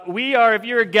We are, if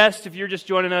you're a guest, if you're just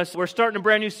joining us, we're starting a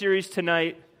brand new series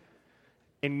tonight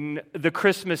in the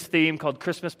Christmas theme called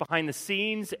Christmas Behind the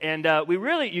Scenes. And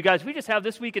you guys, we just have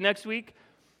this week and next week.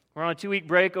 We're on a 2-week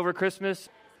break over Christmas.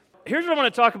 Here's what I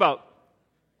want to talk about.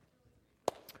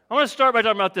 I want to start by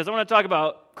talking about this. I want to talk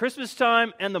about Christmas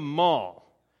time and the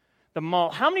mall. The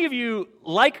mall. How many of you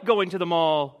like going to the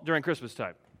mall during Christmas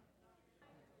time?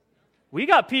 We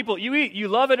got people, you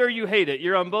love it or you hate it.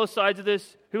 You're on both sides of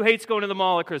this. Who hates going to the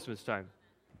mall at Christmas time?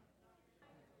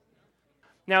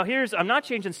 Now I'm not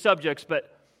changing subjects,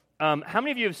 but how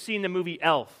many of you have seen the movie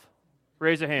Elf?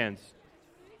 Raise your hands.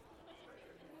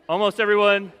 Almost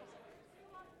everyone.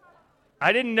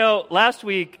 I didn't know, last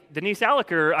week, Denise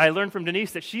Aliker, I learned from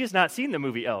Denise that she has not seen the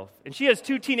movie Elf. And she has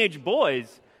 2 teenage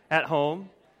boys at home.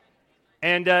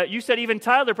 And you said even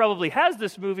Tyler probably has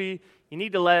this movie. You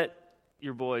need to let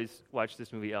your boys watch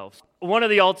this movie, Elf. One of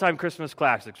the all-time Christmas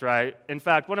classics, right? In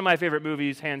fact, one of my favorite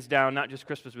movies, hands down, not just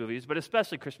Christmas movies, but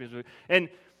especially Christmas movies. And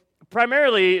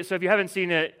primarily, so if you haven't seen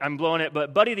it, I'm blowing it,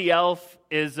 but Buddy the Elf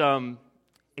is,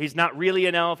 he's not really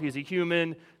an elf, he's a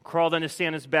human, crawled into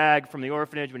Santa's bag from the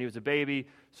orphanage when he was a baby,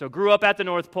 so grew up at the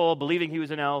North Pole believing he was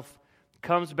an elf,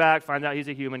 comes back, finds out he's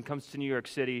a human, comes to New York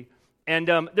City. And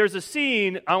there's a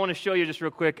scene I want to show you just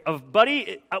real quick of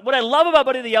Buddy. What I love about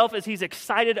Buddy the Elf is he's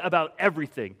excited about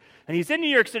everything. And he's in New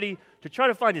York City to try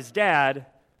to find his dad,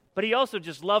 but he also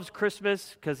just loves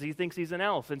Christmas because he thinks he's an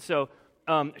elf. And so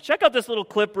check out this little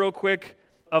clip real quick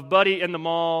of Buddy in the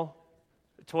mall,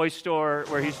 the toy store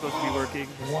where he's supposed to be working.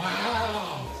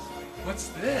 Wow. What's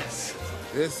this?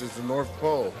 This is the North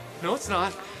Pole. No, it's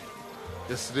not.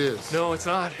 Yes, it is. No, it's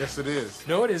not. Yes, it is.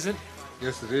 No, it isn't.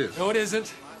 Yes, it is. No, it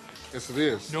isn't. Yes, it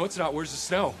is. No, it's not. Where's the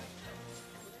snow?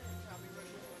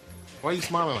 Why are you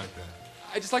smiling like that?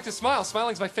 I just like to smile.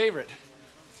 Smiling's my favorite.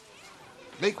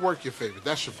 Make work your favorite.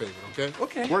 That's your favorite, okay?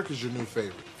 Okay. Work is your new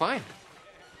favorite. Fine.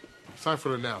 It's time for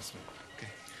the announcement. Okay.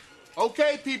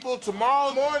 Okay, people,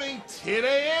 tomorrow morning, 10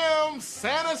 a.m.,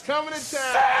 Santa's coming to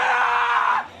town.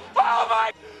 Santa! Oh,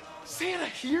 my... Santa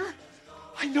here?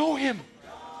 I know him.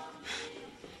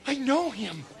 I know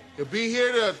him. He'll be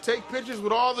here to take pictures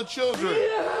with all the children.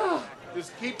 Yeah.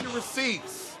 Just keep your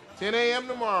receipts. 10 a.m.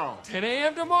 tomorrow. 10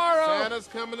 a.m. tomorrow. Santa's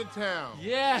coming to town.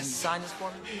 Yes. Can you sign this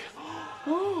for me?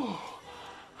 Oh,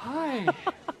 hi.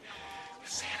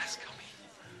 Santa's coming.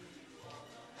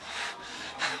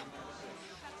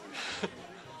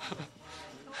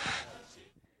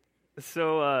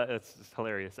 So it's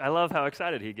hilarious. I love how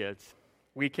excited he gets.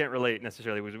 We can't relate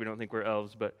necessarily because we don't think we're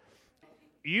elves, but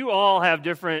you all have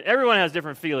everyone has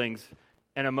different feelings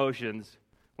and emotions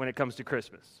when it comes to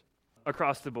Christmas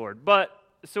across the board. But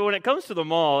so when it comes to the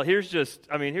mall, here's just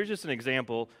an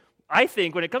example. I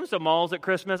think when it comes to malls at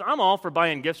Christmas, I'm all for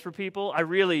buying gifts for people. I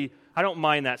don't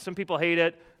mind that. Some people hate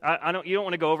it. You don't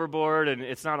want to go overboard, and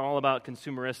it's not all about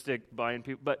consumeristic buying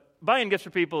people, but buying gifts for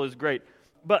people is great.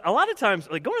 But a lot of times,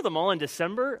 like going to the mall in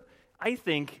December, I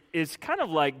think is kind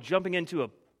of like jumping into a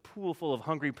pool full of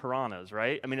hungry piranhas,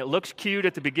 right? I mean, it looks cute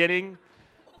at the beginning,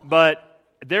 but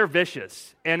they're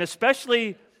vicious. And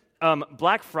especially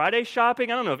Black Friday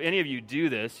shopping, I don't know if any of you do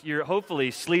this. You're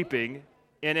hopefully sleeping,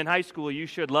 and in high school, you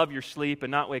should love your sleep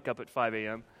and not wake up at 5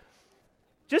 a.m.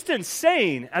 Just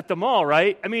insane at the mall,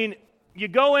 right? I mean, you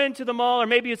go into the mall, or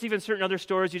maybe it's even certain other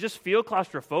stores, you just feel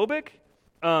claustrophobic.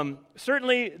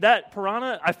 Certainly, that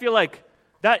piranha, I feel like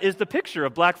that is the picture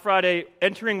of Black Friday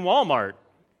entering Walmart.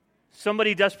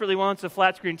 Somebody desperately wants a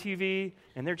flat screen TV,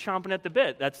 and they're chomping at the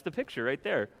bit. That's the picture right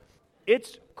there.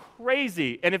 It's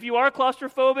crazy. And if you are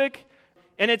claustrophobic,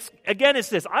 and it's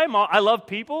this, I love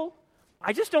people.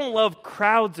 I just don't love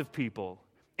crowds of people,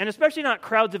 and especially not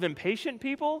crowds of impatient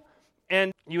people.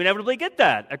 And you inevitably get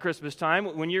that at Christmas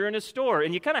time when you're in a store,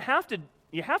 and you kind of have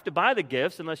to buy the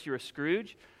gifts unless you're a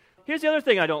Scrooge. Here's the other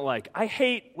thing I don't like. I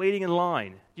hate waiting in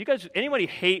line. Anybody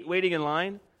hate waiting in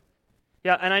line?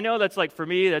 Yeah, and I know that's like, for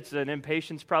me, that's an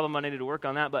impatience problem. I need to work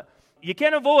on that, but you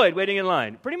can't avoid waiting in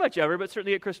line. Pretty much ever, but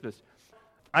certainly at Christmas.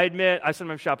 I admit, I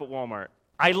sometimes shop at Walmart.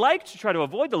 I like to try to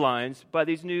avoid the lines by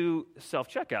these new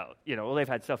self-checkout. They've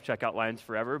had self-checkout lines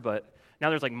forever, but now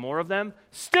there's like more of them.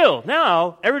 Still,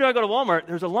 now, every time I go to Walmart,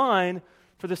 there's a line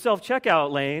for the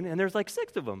self-checkout lane, and there's like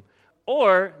 6 of them.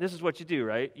 Or, this is what you do,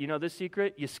 right? You know this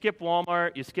secret? You skip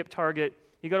Walmart, you skip Target,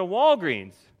 you go to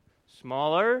Walgreens.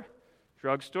 Smaller,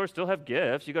 drugstore, still have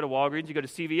gifts. You go to Walgreens, you go to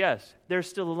CVS. There's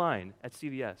still a line at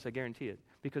CVS, I guarantee it,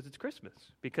 because it's Christmas,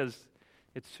 because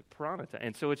it's piranha time,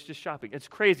 and so it's just shopping. It's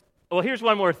crazy. Well, here's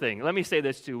one more thing. Let me say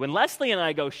this too. When Leslie and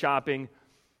I go shopping,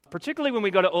 particularly when we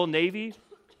go to Old Navy,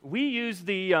 we use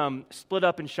the split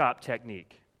up and shop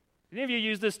technique. Any of you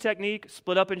use this technique,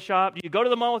 split up and shop? Do you go to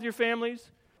the mall with your families?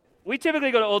 we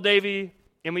typically go to Old Navy,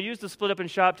 and we use the split up and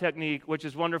shop technique, which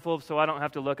is wonderful, so I don't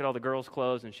have to look at all the girls'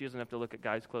 clothes, and she doesn't have to look at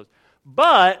guys' clothes.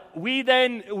 But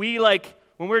when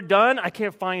we're done, I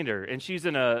can't find her, and she's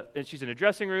in a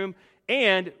dressing room,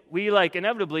 and we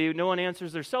inevitably, no one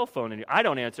answers their cell phone, and I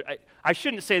don't answer. I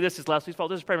shouldn't say this is Leslie's fault.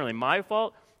 This is primarily my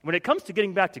fault. When it comes to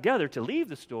getting back together to leave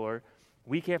the store,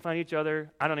 we can't find each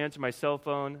other. I don't answer my cell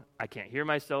phone. I can't hear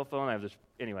my cell phone. I have this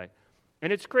anyway,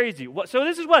 and it's crazy. So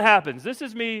this is what happens. This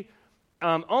is me.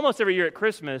 Almost every year at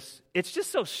Christmas, it's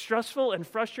just so stressful and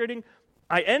frustrating.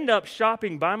 I end up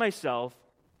shopping by myself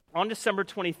on December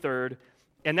 23rd,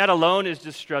 and that alone is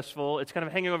just stressful. It's kind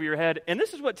of hanging over your head. And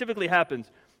this is what typically happens.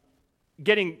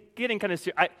 Getting kind of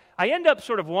serious. I end up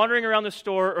sort of wandering around the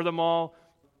store or the mall,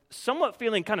 somewhat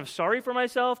feeling kind of sorry for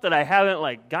myself that I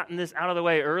haven't gotten this out of the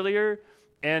way earlier.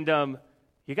 And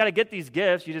you got to get these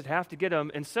gifts. You just have to get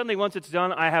them. And suddenly, once it's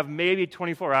done, I have maybe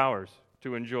 24 hours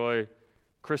to enjoy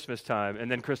Christmas time, and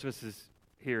then Christmas is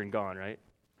here and gone, right?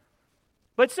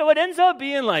 But so it ends up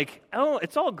being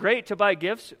it's all great to buy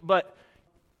gifts, but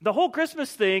the whole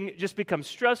Christmas thing just becomes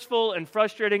stressful and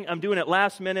frustrating. I'm doing it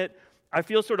last minute. I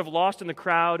feel sort of lost in the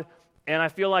crowd, and I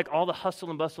feel like all the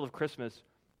hustle and bustle of Christmas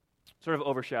sort of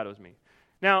overshadows me.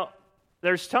 Now,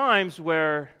 there's times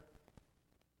where,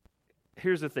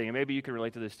 here's the thing, and maybe you can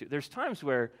relate to this too. There's times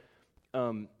where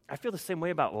I feel the same way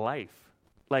about life.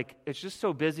 It's just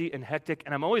so busy and hectic,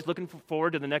 and I'm always looking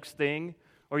forward to the next thing.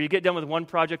 Or you get done with one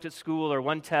project at school or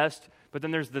one test, but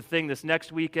then there's the thing this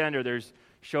next weekend, or there's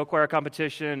show choir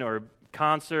competition or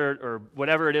concert or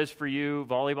whatever it is for you,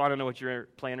 volleyball, I don't know what you're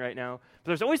playing right now. But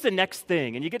there's always the next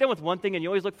thing, and you get done with one thing, and you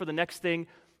always look for the next thing,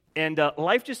 and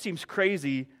life just seems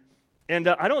crazy. And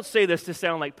I don't say this to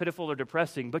sound pitiful or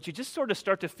depressing, but you just sort of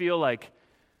start to feel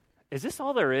is this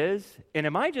all there is? And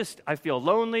I feel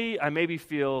lonely, I maybe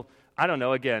feel, I don't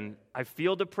know, again, I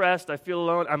feel depressed, I feel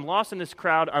alone, I'm lost in this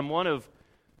crowd, I'm one of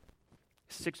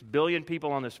 6 billion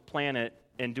people on this planet,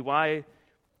 and do I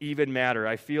even matter?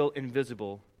 I feel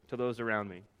invisible to those around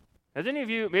me. Has any of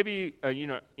you, maybe you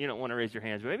don't want to raise your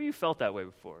hands, but maybe you felt that way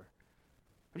before.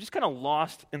 I'm just kind of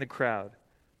lost in the crowd.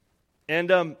 And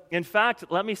in fact,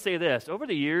 let me say this. Over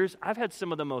the years, I've had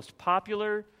some of the most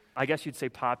popular,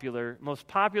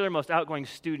 most outgoing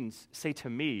students say to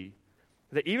me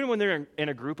that even when they're in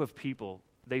a group of people,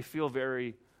 they feel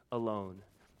very alone.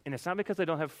 And it's not because they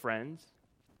don't have friends,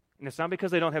 and it's not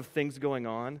because they don't have things going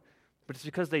on, but it's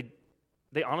because they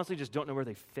honestly just don't know where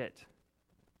they fit.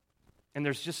 And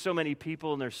there's just so many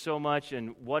people, and there's so much,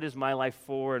 and what is my life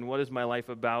for, and what is my life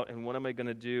about, and what am I going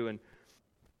to do, and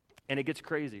it gets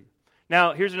crazy.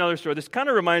 Now, here's another story. This kind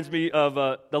of reminds me of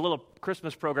the little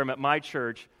Christmas program at my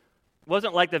church.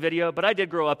 Wasn't like the video, but I did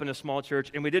grow up in a small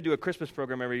church, and we did do a Christmas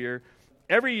program every year.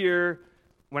 Every year,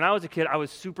 when I was a kid, I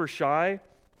was super shy,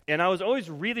 and I was always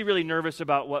really, really nervous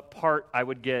about what part I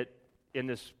would get in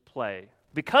this play.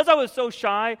 Because I was so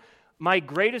shy, my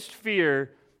greatest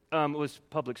fear was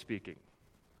public speaking.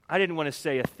 I didn't want to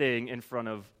say a thing in front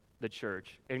of the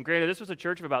church. And granted, this was a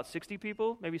church of about 60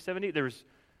 people, maybe 70. There was,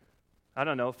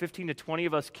 15 to 20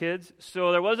 of us kids.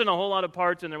 So there wasn't a whole lot of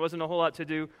parts, and there wasn't a whole lot to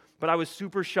do. But I was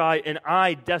super shy, and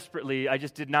I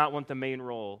just did not want the main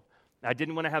role. I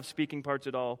didn't want to have speaking parts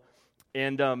at all.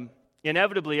 And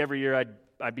inevitably, every year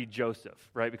I'd be Joseph,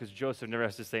 right? Because Joseph never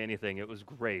has to say anything. It was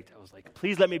great. I was like,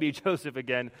 please let me be Joseph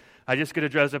again. I just get to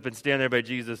dress up and stand there by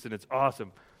Jesus, and it's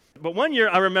awesome. But one year,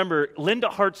 I remember Linda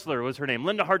Hartzler was her name.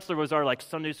 Linda Hartzler was our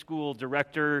Sunday school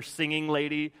director, singing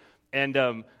lady. And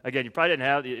again, you probably didn't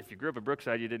have, if you grew up in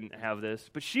Brookside, you didn't have this.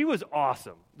 But she was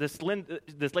awesome. This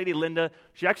lady, Linda,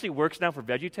 she actually works now for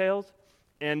VeggieTales.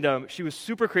 And she was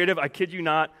super creative, I kid you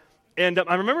not. And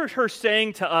I remember her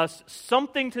saying to us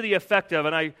something to the effect of,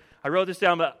 and I wrote this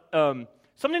down, but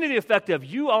something to the effect of,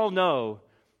 you all know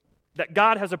that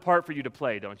God has a part for you to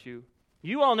play, don't you?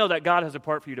 You all know that God has a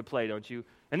part for you to play, don't you?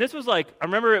 And this was I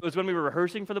remember it was when we were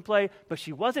rehearsing for the play, but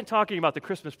she wasn't talking about the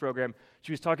Christmas program.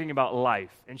 She was talking about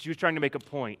life, and she was trying to make a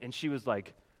point. And she was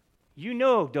like, you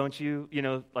know, don't you?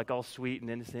 All sweet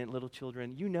and innocent little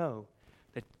children. You know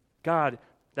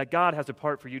that God has a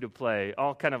part for you to play,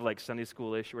 all kind of Sunday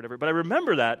school-ish or whatever. But I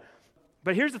remember that.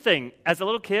 But here's the thing. As a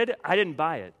little kid, I didn't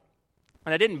buy it.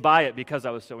 And I didn't buy it because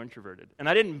I was so introverted. And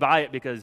I didn't buy it because